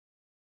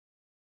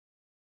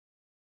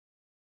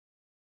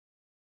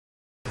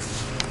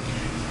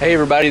Hey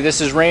everybody,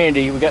 this is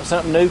Randy. We got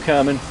something new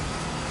coming.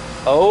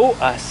 Oh,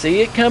 I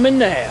see it coming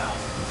now.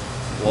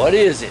 What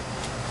is it?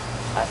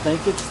 I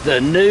think it's the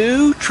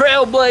new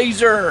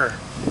TrailBlazer.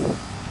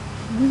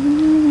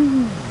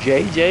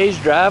 JJ's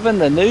driving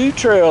the new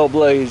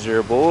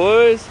TrailBlazer,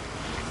 boys.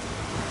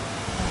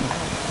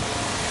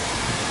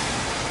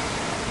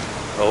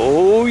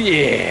 Oh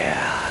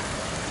yeah.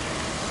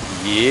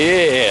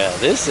 Yeah,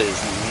 this is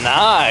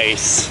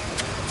nice.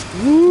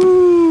 Woo!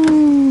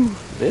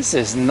 This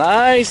is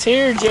nice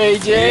here,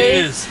 JJ. It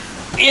is.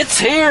 It's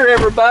here,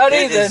 everybody.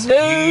 It the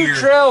new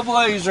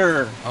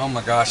TrailBlazer. Oh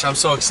my gosh, I'm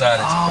so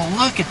excited. Oh,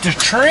 look at the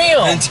trim.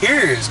 The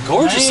interior is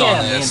gorgeous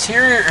on this. The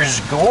interior is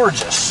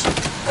gorgeous.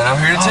 And I'm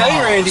here to tell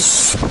you, Randy.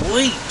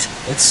 Sweet.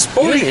 It's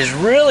sporty. It is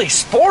really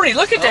sporty.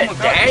 Look at that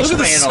dash Look at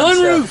the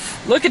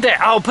sunroof. Look at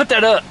that. I'll put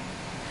that up.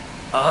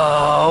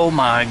 Oh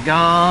my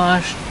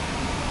gosh.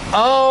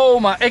 Oh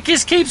my. It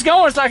just keeps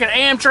going. It's like an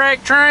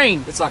Amtrak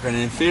train. It's like an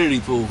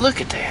infinity pool.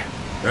 Look at that.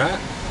 Right?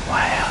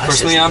 Wow.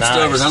 Personally, I'm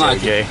stubborn.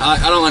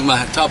 I don't like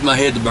my top of my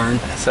head to burn.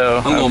 So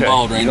I'm going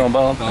bald, Randy. You going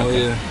bald? Oh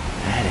yeah.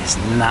 That is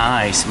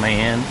nice,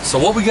 man. So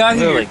what we got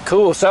here? Really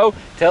cool. So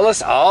tell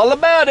us all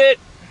about it.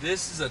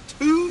 This is a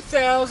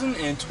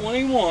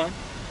 2021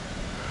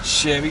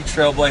 Chevy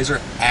TrailBlazer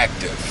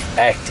Active.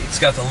 It's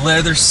got the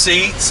leather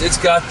seats. It's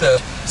got the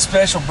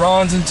special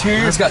bronze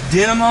interior. It's got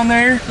denim on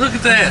there. Look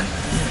at that.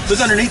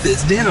 Look underneath it.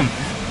 It's denim.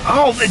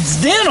 Oh,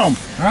 it's denim.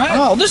 Right?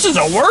 Oh, this is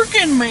a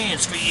working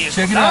man's vehicle.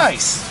 Check it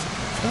nice.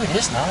 Oh, it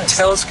is nice.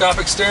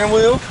 Telescopic steering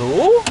wheel.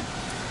 Cool.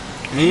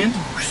 And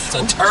it's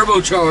a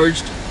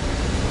turbocharged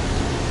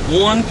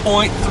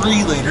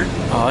 1.3 liter.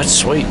 Oh, it's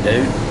sweet,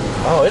 dude.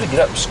 Oh, it'll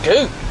get up and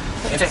scoot.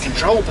 Look at that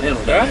control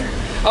panel down there.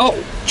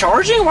 Oh,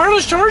 charging?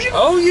 Wireless charging?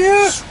 Oh,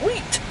 yeah.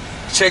 Sweet.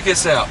 Check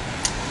this out.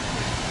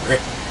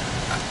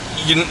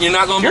 You're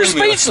not going to believe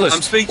me. You're speechless.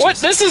 I'm speechless. What?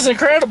 This is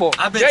incredible.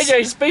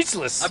 JJ's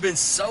speechless. I've been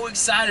so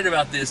excited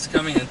about this to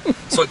come in.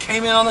 So it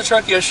came in on the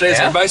truck yesterday.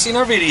 So everybody's seen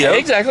our video. Yeah,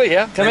 exactly,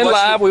 yeah. Come in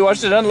live. We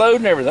watched it unload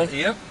and everything.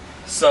 Yep.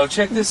 So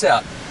check this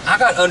out. I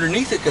got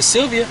underneath it because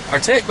Sylvia, our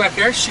tech back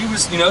there, she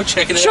was,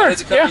 checking it out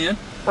as it come in.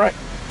 Right.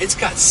 It's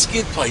got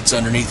skid plates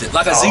underneath it,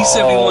 like a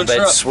Z71 truck.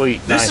 That's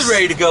sweet. This is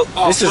ready to go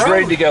off-road. This is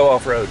ready to go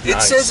off-road.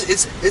 It says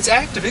it's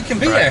active. It can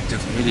be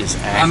active. It is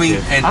active. I mean,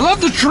 and I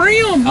love the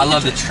trim. I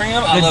love the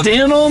trim. The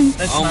denim.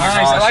 That's oh my nice.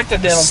 gosh. I like the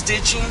denim.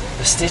 Stitching.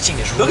 The stitching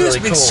is Look really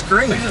at this big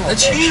screen.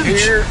 That's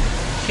huge.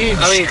 Huge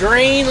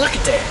screen. Look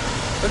at that.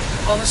 Look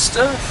at all this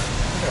stuff.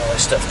 Look at all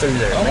this stuff through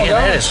there. Oh Man,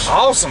 that is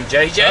awesome,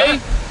 JJ.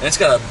 And it's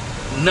got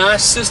a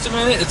nice system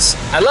in it.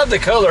 I love the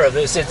color of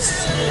this.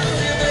 It's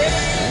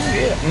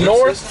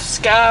North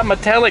Sky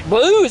Metallic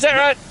Blue. Is that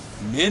right?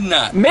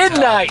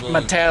 Midnight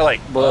Metallic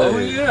Blue. Oh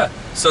yeah.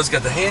 So it's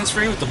got the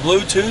hands-free with the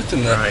Bluetooth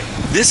and the.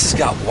 This has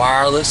got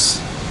wireless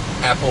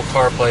Apple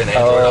CarPlay and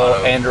Android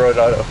Auto. Android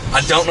Auto.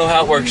 I don't know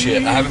how it works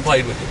yet. I haven't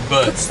played with it,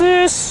 but. What's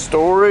this?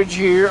 Storage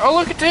here. Oh,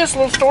 look at this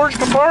little storage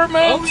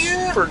compartment. Oh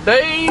yeah. For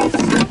days.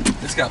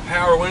 It's got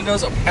power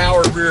windows, a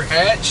power rear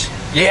hatch.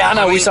 Yeah, I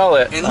know. We saw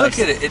that. And look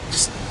at it. It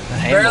just. The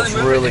handle's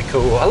really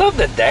cool. I love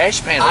the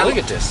dash panel. Look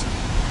at this.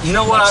 You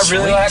know what I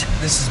really like?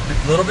 This is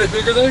a little bit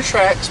bigger than the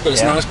Trax, but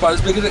it's not as quite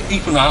as big as the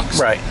Equinox.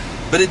 Right.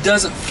 But it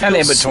doesn't feel kind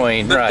of in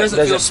between. Right. It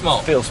doesn't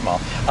feel small.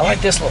 I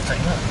like this little thing.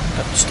 Look,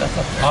 got the stuff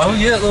up there. Oh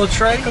yeah, little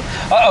tray. Uh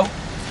oh.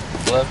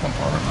 Glove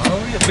compartment. Oh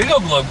yeah, big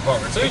old glove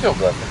compartment. Big old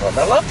glove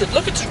compartment. I love it.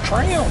 Look at the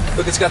trim.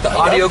 Look, it's got the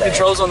audio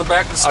controls on the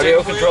back of the steering wheel.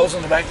 Audio controls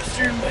on the back of the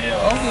steering wheel.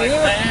 Oh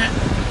yeah.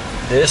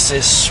 This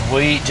is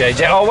sweet,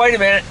 JJ. Oh wait a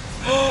minute.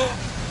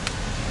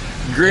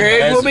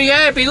 Greg will be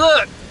happy.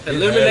 Look,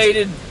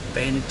 illuminated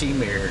vanity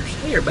mirrors.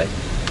 Here, baby.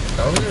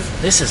 Oh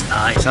yeah. This is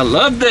nice. I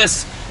love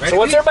this. So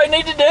what's everybody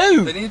need to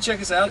do? They need to check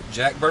us out at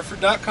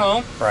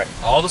jackburford.com. Right.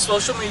 All the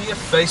social media,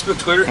 Facebook,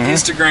 Twitter,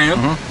 Instagram,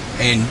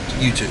 and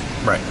YouTube.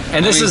 Right.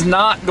 And this is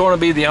not going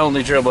to be the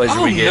only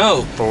TrailBlazer we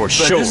get for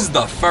sure. This is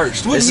the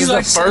first. This is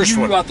the first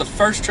one. About the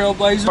first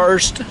TrailBlazer?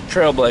 First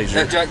TrailBlazer.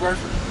 At Jack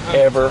Burford?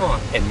 Ever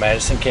in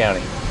Madison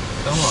County.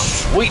 Come on.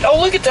 Sweet. Oh,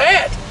 look at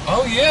that.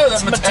 Oh yeah,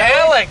 that's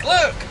metallic.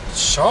 Look.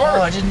 Sharp.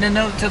 Oh, I didn't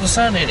know it until the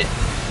sun hit it.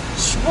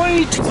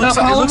 Sweet. It looks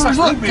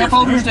like cup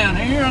holders down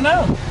here. I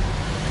know.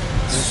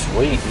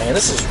 Sweet, man.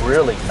 This is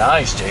really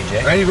nice,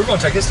 JJ. Randy, we're going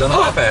to take this down the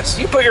bypass.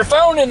 You put your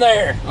phone in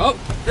there. Oh,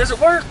 does it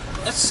work?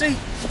 Let's see.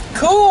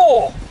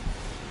 Cool.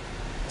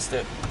 Let's do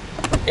it.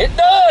 It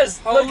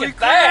does. Look at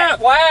that.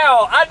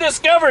 Wow. I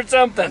discovered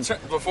something. That's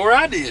right. Before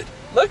I did.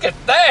 Look at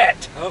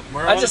that. Oh,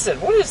 I just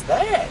said, what is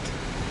that?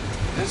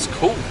 That's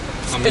cool.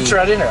 It's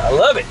right in there. I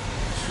love it.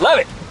 Love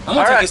it. I'm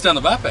going to take this down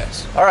the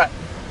bypass. All right.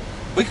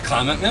 We could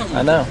climb that mountain.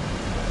 I know.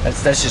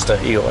 That's just a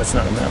hill. That's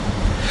not a mountain.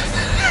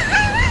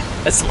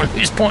 That's what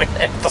he's pointing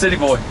at. City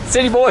boy.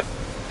 City boy.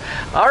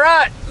 All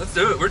right. Let's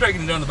do it. We're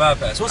taking it down the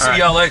bypass. We'll see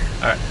y'all later.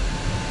 All right.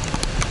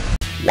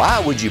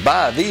 Why would you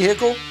buy a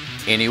vehicle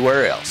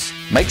anywhere else?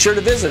 Make sure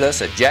to visit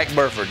us at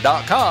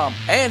jackburford.com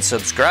and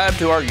subscribe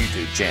to our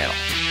YouTube channel.